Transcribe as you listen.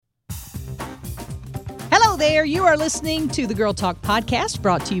there. You are listening to the Girl Talk podcast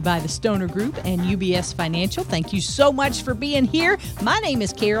brought to you by the Stoner Group and UBS Financial. Thank you so much for being here. My name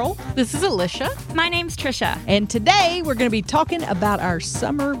is Carol. This is Alicia. My name's Tricia. And today we're going to be talking about our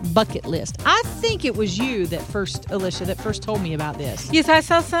summer bucket list. I think it was you that first, Alicia, that first told me about this. Yes, I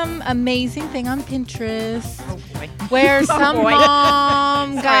saw some amazing thing on Pinterest. Oh, boy. Where some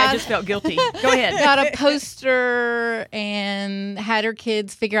mom I just felt guilty. Go ahead. got a poster and had her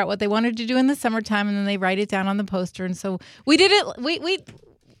kids figure out what they wanted to do in the summertime, and then they write it down on the poster. And so we did it. We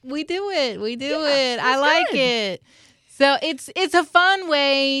do it. I like it. So it's a fun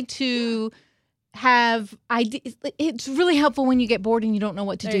way to have ideas. It's really helpful when you get bored and you don't know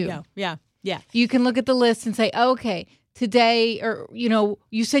what to do. There you go. Yeah. You can look at the list and say, okay, today, or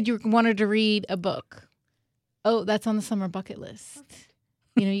you said you wanted to read a book. Oh, that's on the summer bucket list.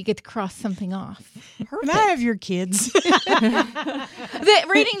 You get to cross something off. Perfect. Can I have your kids? The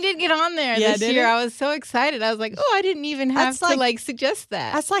reading did get on there this year. I was so excited. I was like, oh, I didn't even have to suggest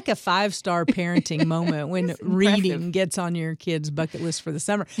that. That's like a 5-star parenting moment when reading gets on your kids' bucket list for the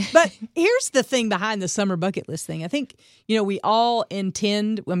summer. But here's the thing behind the summer bucket list thing. I think, we all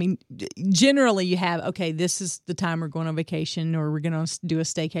intend, generally you have, okay, this is the time we're going on vacation or we're going to do a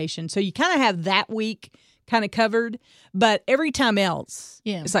staycation. So you kind of have that week kind of covered, but every time else,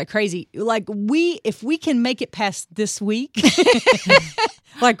 it's like crazy. Like if we can make it past this week,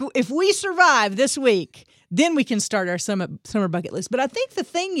 like if we survive this week, then we can start our summer bucket list. But I think the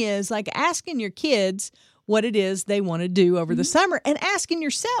thing is like asking your kids what it is they want to do over the summer and asking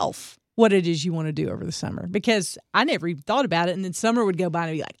yourself what it is you want to do over the summer, because I never even thought about it. And then summer would go by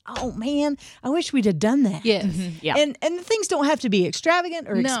and I'd be like, oh man, I wish we'd have done that. Yes. Mm-hmm. Yeah. And the things don't have to be extravagant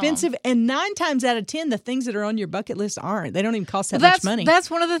or expensive. And 9 times out of 10, the things that are on your bucket list aren't. They don't even cost that much money. That's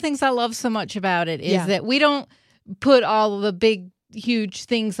one of the things I love so much about it is that we don't put all of the big, huge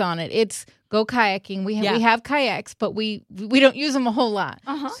things on it. It's go kayaking. We have kayaks, but we don't use them a whole lot.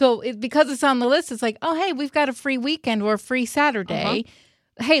 Uh-huh. So because it's on the list, it's like, oh, hey, we've got a free weekend or a free Saturday. Uh-huh.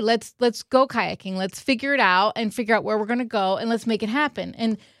 Hey, let's go kayaking. Let's figure it out and figure out where we're going to go, and let's make it happen.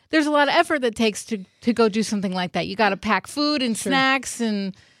 And there's a lot of effort that takes to go do something like that. You got to pack food and snacks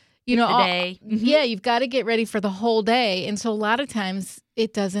and, day. Yeah, you've got to get ready for the whole day. And so a lot of times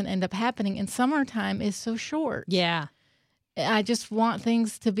it doesn't end up happening. And summertime is so short. Yeah. I just want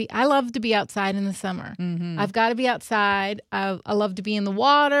things to be. I love to be outside in the summer. Mm-hmm. I've got to be outside. I love to be in the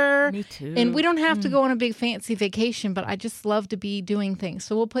water. Me too. And we don't have to go on a big fancy vacation, but I just love to be doing things.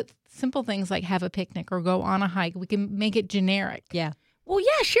 So we'll put simple things like have a picnic or go on a hike. We can make it generic. Yeah. Well,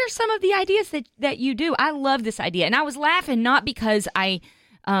 yeah, share some of the ideas that you do. I love this idea. And I was laughing not because I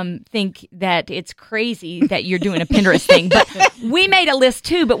think that it's crazy that you're doing a Pinterest thing, but we made a list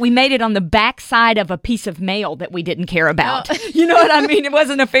too, but we made it on the back side of a piece of mail that we didn't care about. Oh. You know what I mean? It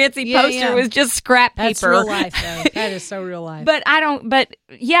wasn't a fancy poster. Yeah. It was just scrap paper. That's real life, though. That is so real life. But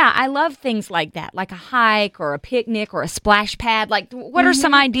I love things like that, like a hike or a picnic or a splash pad. Like, what are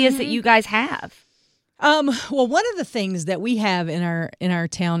some ideas that you guys have? Well, one of the things that we have in our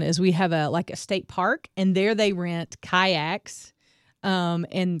town is we have a state park, and there they rent kayaks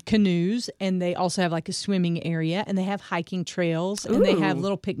and canoes, and they also have like a swimming area, and they have hiking trails, and they have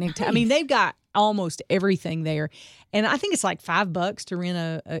little picnic. They've got almost everything there, and I think it's like $5 to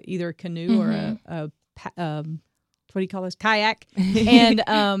rent either a canoe or a what do you call this, kayak,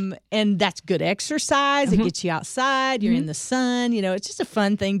 and that's good exercise. It gets you outside. You're in the sun. It's just a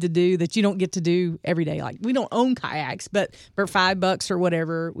fun thing to do that you don't get to do every day. Like we don't own kayaks, but for $5 or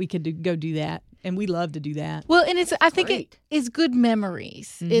whatever, we could go do that. And we love to do that. Well, and I think it is good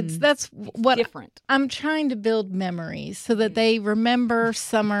memories. Mm-hmm. That's what different. I'm trying to build memories so that they remember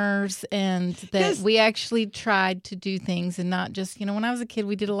summers and that we actually tried to do things and not just, when I was a kid,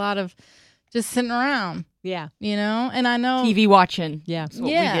 we did a lot of just sitting around. Yeah. And I know TV watching. Yeah. That's what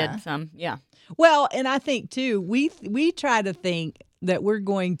we did some. Yeah. Well, and I think too, we try to think that we're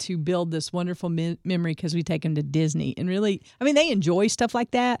going to build this wonderful memory because we take them to Disney. And really, they enjoy stuff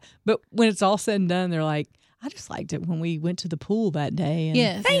like that. But when it's all said and done, they're like, I just liked it when we went to the pool that day. And,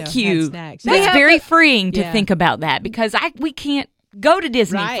 yes. Thank you. Had snacks. That's very freeing to think about that because we can't go to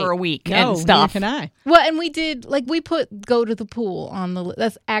Disney for a week and stuff. Neither can I. Well, and we did, we put go to the pool on the list.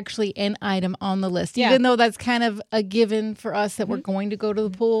 That's actually an item on the list. Even though that's kind of a given for us that we're going to go to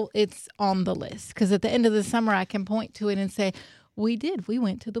the pool, it's on the list. Because at the end of the summer, I can point to it and say, we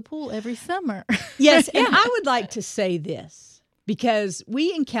went to the pool every summer. Yes, and I would like to say this because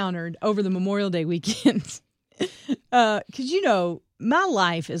we encountered over the Memorial Day weekend, because my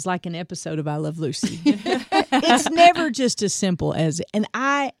life is like an episode of I Love Lucy. It's never just as simple as, and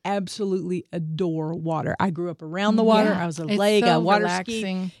I absolutely adore water. I grew up around the water. I was a leg, so a water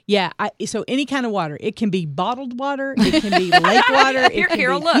relaxing. ski. Yeah, so any kind of water. It can be bottled water. It can be lake water. Here,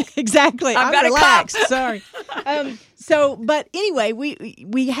 Carol, look. Exactly. I've I'm got relaxed. a cup. Sorry. But anyway,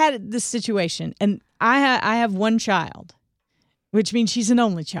 we had this situation, and I have one child, which means she's an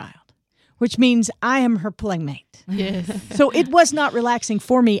only child, which means I am her playmate. Yes. So it was not relaxing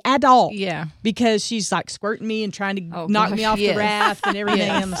for me at all. Yeah. Because she's like squirting me and trying to knock me off the raft and everything.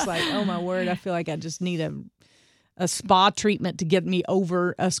 Yes. I'm just like, oh my word, I feel like I just need a spa treatment to get me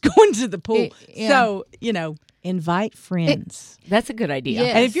over us going to the pool. So, invite friends. That's a good idea.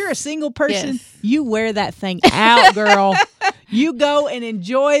 Yes. And if you're a single person, Yes. you wear that thing out, girl. You go and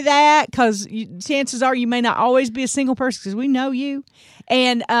enjoy that, because chances are you may not always be a single person, because we know you.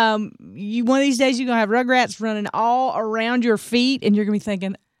 And one of these days you're going to have Rugrats running all around your feet, and you're going to be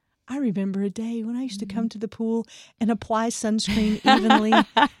thinking, I remember a day when I used to come to the pool and apply sunscreen evenly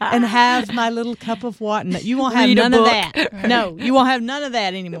and have my little cup of water. No, you won't have none of that. No, you won't have none of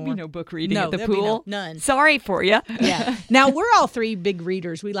that anymore. There'll be no book reading No, at the there'll be pool. none. Sorry for you. Yeah. Now, we're all three big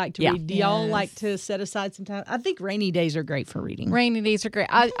readers. We like to Yeah. read. Do y'all Yes. like to set aside some time? I think rainy days are great for reading. Rainy days are great.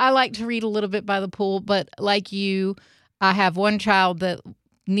 I like to read a little bit by the pool, but like you, I have one child that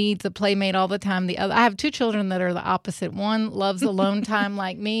needs a playmate all the time. The other, I have two children that are the opposite. One loves alone time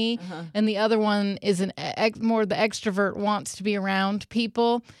like me, and the other one is more the extrovert, wants to be around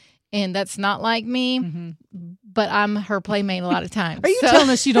people, and that's not like me. But I'm her playmate a lot of times. Are you telling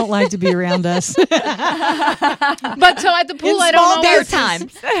us you don't like to be around us? But so at the pool, In I small don't There know. are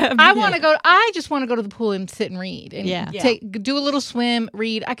times. I want to go. I just want to go to the pool and sit and read, and Yeah. do a little swim,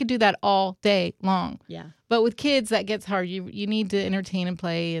 read. I could do that all day long. Yeah. But with kids, that gets hard. You need to entertain and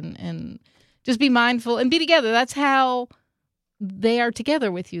play and just be mindful and be together. That's how they are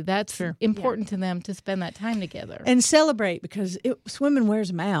together with you. That's important to them, to spend that time together. And celebrate, because swimming wears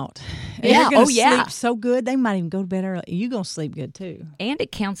them out. And Yeah. they're going Oh, to yeah. sleep so good, they might even go to bed early. You're going to sleep good, too. And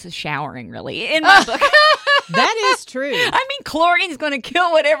it counts as showering, really, in my book. That is true. I mean, chlorine's going to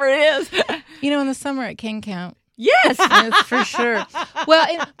kill whatever it is. In the summer, it can count. Yes. That's for sure.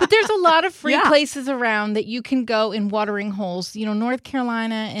 Well, but there's a lot of free Yeah. places around that you can go in watering holes. North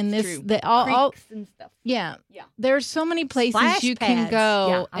Carolina and this, True. all Creeks and stuff. yeah. Yeah. There's so many places Splash you can pads. go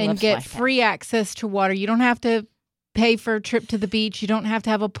Yeah, I and love get splash free access to water. You don't have to pay for a trip to the beach. You don't have to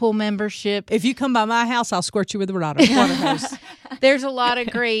have a pool membership. If you come by my house, I'll squirt you with a water hose. There's a lot of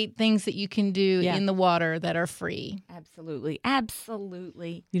great things that you can do Yeah. in the water that are free. Absolutely.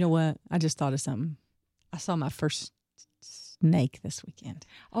 Absolutely. You know what? I just thought of something. I saw my first snake this weekend.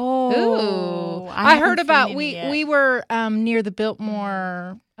 Oh. I heard about we we were near the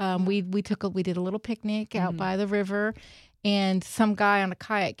Biltmore. We did a little picnic out by the river, and some guy on a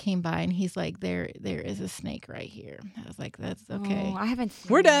kayak came by, and he's like, there is a snake right here. I was like, that's okay. Oh, I haven't seen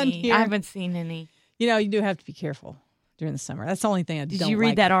We're done any. here. I haven't seen any. You do have to be careful during the summer. That's the only thing I don't Did you read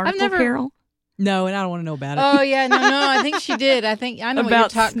like. that article, never- Carol? No, and I don't want to know about it. Oh yeah, no, I think she did. I know what you're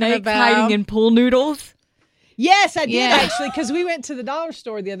About talking snakes about. hiding in pool noodles? Yes, I did Yeah. actually, because we went to the dollar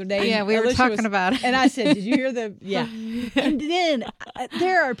store the other day. Yeah, and we were Alicia talking about it. And I said, "Did you hear the?" Yeah. And then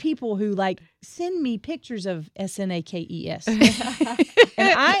there are people who send me pictures of snakes, and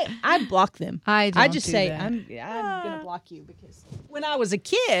I block them. I just do say that. I'm gonna block you, because when I was a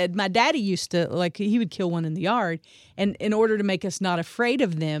kid, my daddy used to he would kill one in the yard, and in order to make us not afraid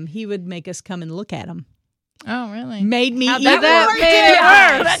of them, he would make us come and look at them. Oh really? Made me eat that them. made it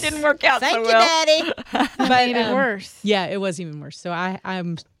worse. That didn't work out Thank so you, well. Daddy. But Made it worse. Yeah, it was even worse. So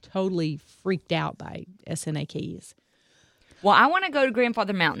I'm totally freaked out by snakes. Well, I want to go to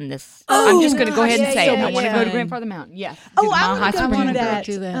Grandfather Mountain I'm just going to go ahead and yeah, say so it. I much want to go to fun. Grandfather Mountain. Yes. Oh, Do the I Mile want High to go Spring. wanna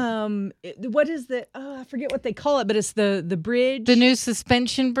do do that. that. What is the? I forget what they call it, but it's the bridge. The new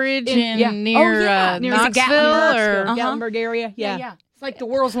suspension bridge near Near the Knoxville, Gatlinburg. or Gatlinburg area. Yeah. It's like the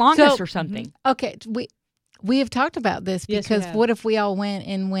world's longest or something. okay, we have talked about this Yes, we because have. what if we all went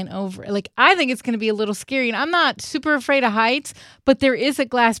over? I think it's going to be a little scary, and I'm not super afraid of heights, but there is a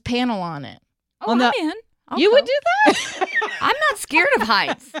glass panel on it. Oh, On I'm the- in. I'll You go. would do that? I'm not scared of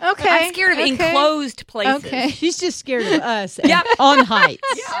heights. Okay, I'm scared of okay. enclosed places. Okay. She's just scared of us and on heights,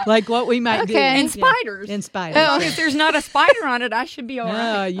 like what we might do. Okay. And Yeah. spiders. And spiders. Oh, As long yeah. as there's not a spider on it, I should be all No,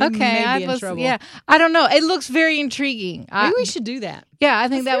 right. you Okay, may be in trouble. yeah. I don't know. It looks very intriguing. Maybe we should do that. Yeah, I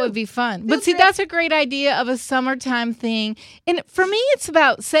think Let's that do would it. be fun. But Field see, trip. that's a great idea of a summertime thing. And for me, it's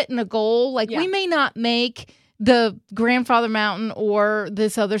about setting a goal. Yeah. We may not make the Grandfather Mountain or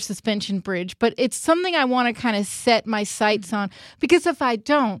this other suspension bridge, but it's something I want to kind of set my sights on, because if I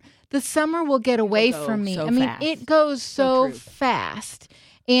don't, the summer will get away from me. So I mean, fast. it goes so fast.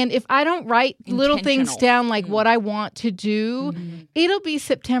 And if I don't write little things down like what I want to do, it'll be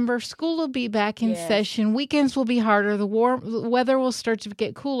September. School will be back in session. Weekends will be harder. The weather will start to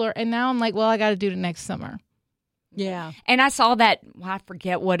get cooler. And now I'm like, well, I got to do it next summer. Yeah. And I saw that, I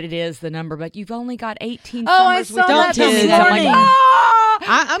forget what it is, the number, but you've only got 18 I summers saw with your that kids. this I'm like, morning.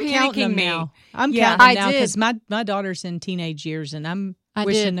 I'm counting them me. now. I'm Yeah. counting them I now did. because my daughter's in teenage years, and I'm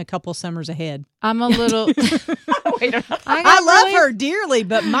wishing a couple summers ahead. I'm a little. I love her dearly,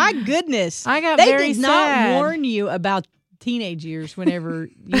 but my goodness, I got they very did sad. not warn you about teenage years whenever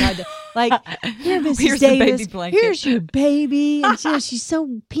you had to, like, here, Mrs. Here's the Davis, baby blanket. here's your baby, and she's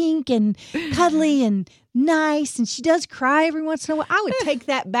so pink and cuddly and nice, and she does cry every once in a while. I would take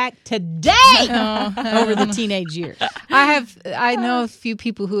that back today over the teenage years. I know a few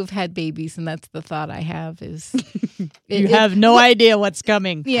people who have had babies, and that's the thought I have is You have no idea what's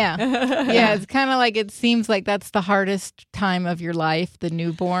coming. Yeah. Yeah. It's kind of like, it seems like that's the hardest time of your life, the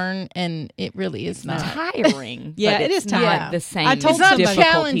newborn, and it really is not. tiring. Yeah, but it it's is not tiring. the same. I told It's not somebody-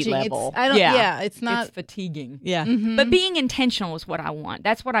 challenging. Level. It's not. It's fatiguing. Yeah. But being intentional is what I want.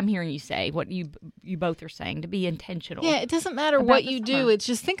 That's what I'm hearing you say. What you both are saying, to be intentional. Yeah, it doesn't matter About what the you summer. do. It's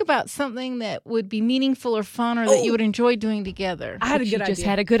just think about something that would be meaningful or fun, or that you would enjoy doing together. I had a You good just idea.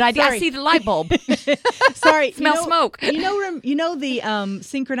 had a good idea. Sorry. I see the light bulb. Sorry, Smell smoke. You know the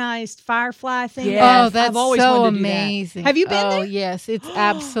synchronized firefly thing. Yes. Oh, that's I've always so wanted to do that. amazing. Have you been Oh, there? yes. It's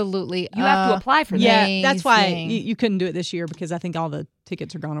absolutely. You have to apply for that. Yeah, that's why amazing. you couldn't do it this year because I think all the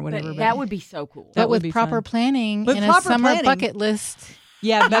tickets are gone or whatever. But but- that would be so cool. That But would with be proper fun. planning With and a proper summer planning. bucket list.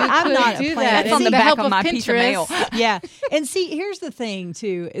 Yeah, but I'm could not do a that. planner. That's on See, the the back help of of my piece of mail. Pinterest. Yeah, and see, here's the thing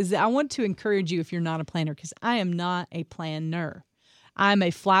too: is that I want to encourage you if you're not a planner, because I am not a planner. I'm a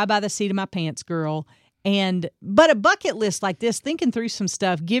fly by the seat of my pants girl. But a bucket list like this, thinking through some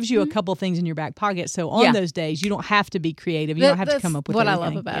stuff, gives you a couple things in your back pocket. So on those days, you don't have to be creative. You don't have to come up with what everything. I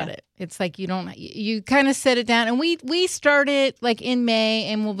love about it. It's like you kind of set it down, and we start it like in May,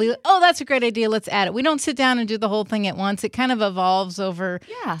 and we'll be like, oh, that's a great idea, let's add it. We don't sit down and do the whole thing at once. It kind of evolves over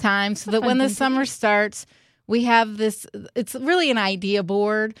time, so that when the summer starts, we have this. It's really an idea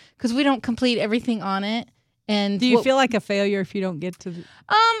board because we don't complete everything on it. And Do you feel like a failure if you don't get to the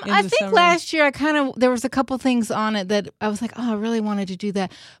I the think summer? last year there was a couple things on it that I was like, oh, I really wanted to do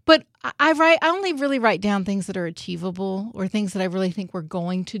that. But I only really write down things that are achievable or things that I really think we're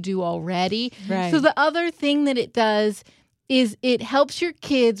going to do already. Right. So the other thing that it does is it helps your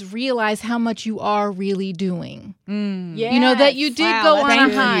kids realize how much you are really doing. Yes. You know, that you did Wow, go that's on a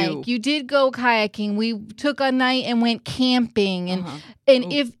good. hike. You did go kayaking. We took a night and went camping. And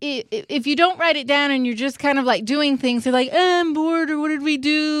if you don't write it down and you're just kind of like doing things, they're like, I'm bored, or what did we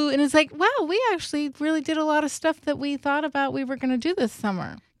do? And it's like, wow, we actually really did a lot of stuff that we thought about we were going to do this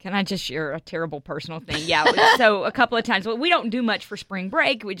summer. Can I just share a terrible personal thing? Yeah. So a couple of times, we don't do much for spring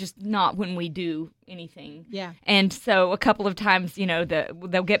break. We just not when we do anything. Yeah. And so a couple of times,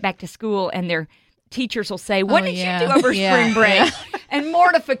 they'll get back to school and their teachers will say, "What did you do over spring break?" Yeah. And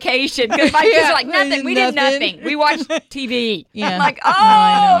mortification, because my kids are like, "Nothing. We did nothing. We watched TV." Yeah. I'm like,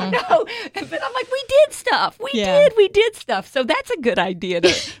 I "Oh know. no!" But I'm like, "We did stuff. We did stuff." So that's a good idea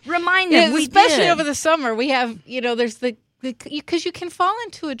to remind them. We especially did. over the summer, we have, there's because you can fall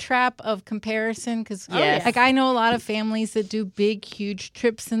into a trap of comparison. Because Yes. like I know a lot of families that do big, huge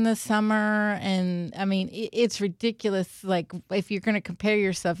trips in the summer, and I mean it's ridiculous. Like if you're going to compare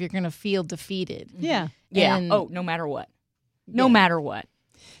yourself, you're going to feel defeated. Yeah. Yeah. And- No matter what. No matter what.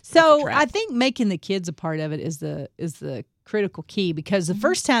 So trap. I think making the kids a part of it is the critical key, because the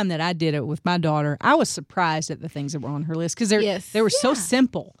first time that I did it with my daughter, I was surprised at the things that were on her list because they were so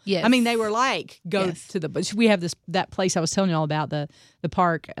simple. Yes. I mean, they were like Yes. to the. But we have that place I was telling you all about, the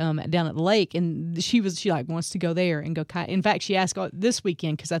park down at the lake, and she wants to go there and go kayak. In fact, she asked this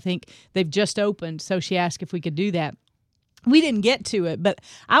weekend because I think they've just opened, so she asked if we could do that. We didn't get to it, but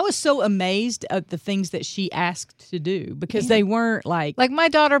I was so amazed at the things that she asked to do because they weren't like Like my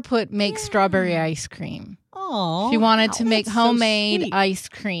daughter make strawberry ice cream. oh, She wanted to make that's so homemade sweet. ice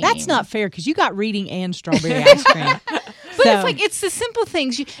cream. That's not fair because you got reading and strawberry ice cream. But it's like it's the simple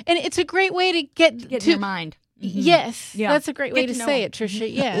things, and it's a great way to get Get to in your mind. Yes, Yeah. that's a great way Get to to know say them. it,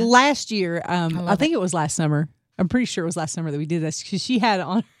 Tricia. Yeah. Last year, I think it was last summer. I'm pretty sure it was last summer that we did this because she had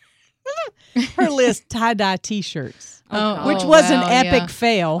on. her list, tie-dye T-shirts. Which Oh, was wow, an epic yeah.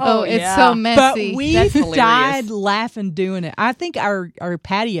 fail. Oh, it's so messy. But we That's hilarious. died laughing doing it. I think our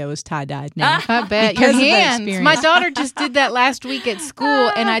patio is tie-dyed now. I bet. Because Your of the hands. experience. My daughter just did that last week at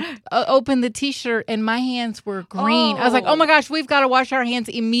school, and I opened the T-shirt, and my hands were green. I was like, oh my gosh, we've got to wash our hands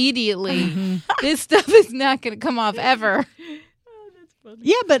immediately. This stuff is not going to come off ever.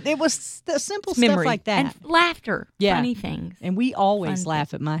 Yeah, but it was the simple stuff Memory like that. and laughter, Yeah. funny things. And we always Fun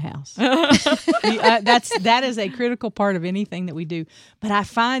laugh at my house. That is a critical part of anything that we do. But I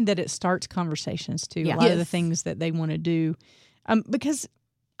find that it starts conversations too. Yeah. A lot of the Yes. things that they want to do, because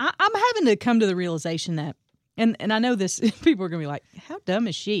I'm having to come to the realization that, and I know this, people are going to be like, "How dumb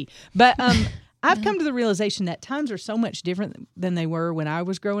is she?" But I've come to the realization that times are so much different than they were when I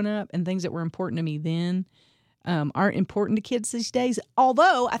was growing up, and things that were important to me then aren't important to kids these days.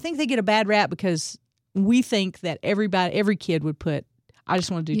 Although I think they get a bad rap because we think that every kid would put, I just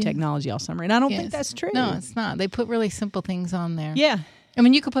want to do technology all summer. And I don't think that's true. No, it's not. They put really simple things on there. Yeah. I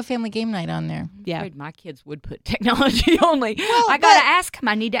mean, you could put family game night on there. Yeah. Afraid my kids would put technology only. Well, I got to ask them.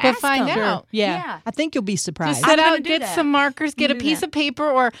 I need to but ask find them. out. Yeah. Yeah. I think you'll be surprised. Just set I'm gonna out, do get that. some markers, get a Do piece that. of paper,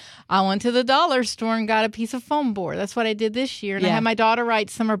 or I went to the dollar store and got a piece of foam board. That's what I did this year. And I Yeah. had my daughter write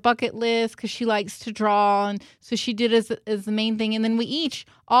summer bucket list because she likes to draw. And so she did as the main thing. And then we each,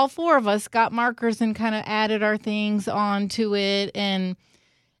 all four of us, got markers and kind of added our things onto it. And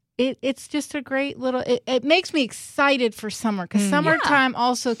it's just a great little, it makes me excited for summer because summertime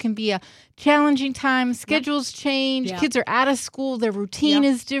also can be a challenging time. Schedules change. Yeah. Kids are out of school. Their routine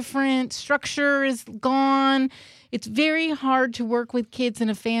is different. Structure is gone. It's very hard to work with kids in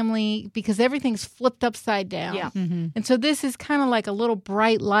a family because everything's flipped upside down. Yeah. And so this is kind of like a little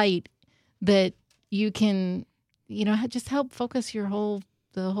bright light that you can, just help focus the whole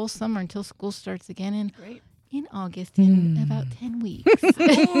summer until school starts again in August in about 10 weeks. Ooh.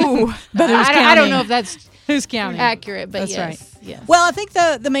 But who's I don't counting? know if that's Who's counting? accurate, but That's yes. right. Yes. Well, I think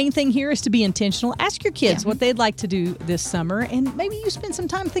the main thing here is to be intentional. Ask your kids what they'd like to do this summer, and maybe you spend some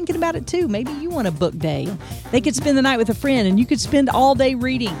time thinking about it too. Maybe you want a book day. They could spend the night with a friend, and you could spend all day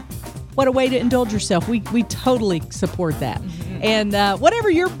reading. What a way to indulge yourself. We totally support that. And whatever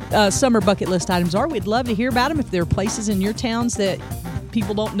your summer bucket list items are, we'd love to hear about them. If there are places in your towns that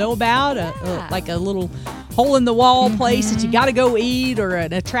people don't know about, like a little hole-in-the-wall place that you got to go eat, or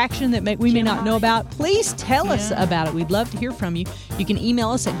an attraction that we may not know about, please tell us about it. We'd love to hear from you. You can email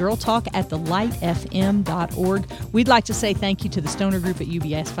us at girltalk@thelightfm.org. We'd like to say thank you to the Stoner Group at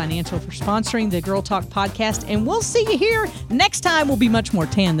UBS Financial for sponsoring the Girl Talk podcast, and we'll see you here next time. We'll be much more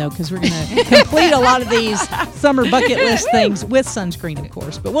tan, though, because we're going to complete a lot of these summer bucket list things with sunscreen, of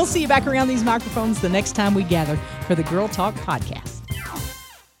course. But we'll see you back around these microphones the next time we gather for the Girl Talk podcast.